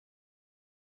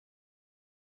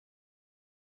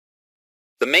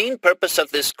The main purpose of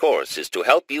this course is to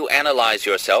help you analyze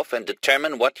yourself and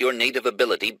determine what your native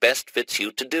ability best fits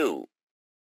you to do.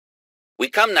 We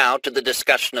come now to the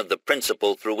discussion of the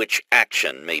principle through which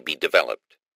action may be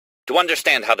developed. To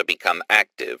understand how to become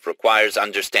active requires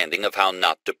understanding of how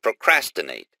not to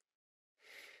procrastinate.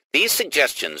 These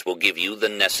suggestions will give you the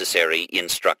necessary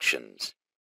instructions.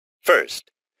 First,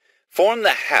 form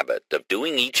the habit of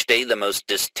doing each day the most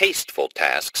distasteful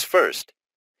tasks first.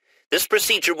 This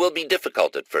procedure will be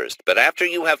difficult at first, but after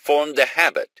you have formed the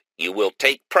habit, you will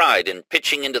take pride in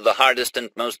pitching into the hardest and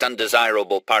most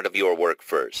undesirable part of your work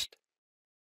first.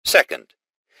 Second,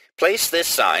 place this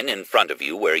sign in front of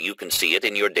you where you can see it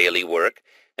in your daily work,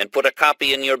 and put a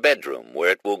copy in your bedroom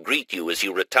where it will greet you as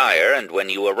you retire and when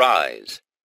you arise.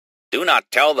 Do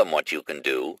not tell them what you can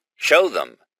do, show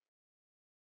them.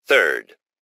 Third,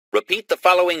 repeat the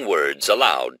following words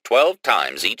aloud 12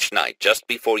 times each night just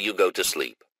before you go to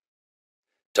sleep.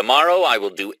 Tomorrow I will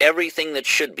do everything that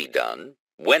should be done,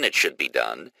 when it should be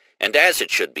done, and as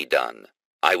it should be done.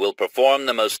 I will perform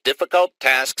the most difficult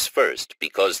tasks first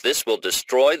because this will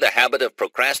destroy the habit of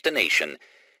procrastination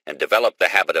and develop the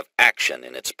habit of action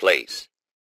in its place.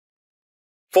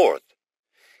 Fourth,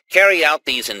 carry out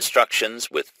these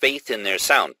instructions with faith in their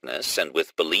soundness and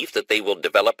with belief that they will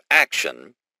develop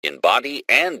action, in body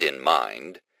and in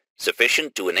mind,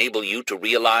 sufficient to enable you to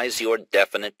realize your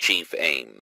definite chief aim.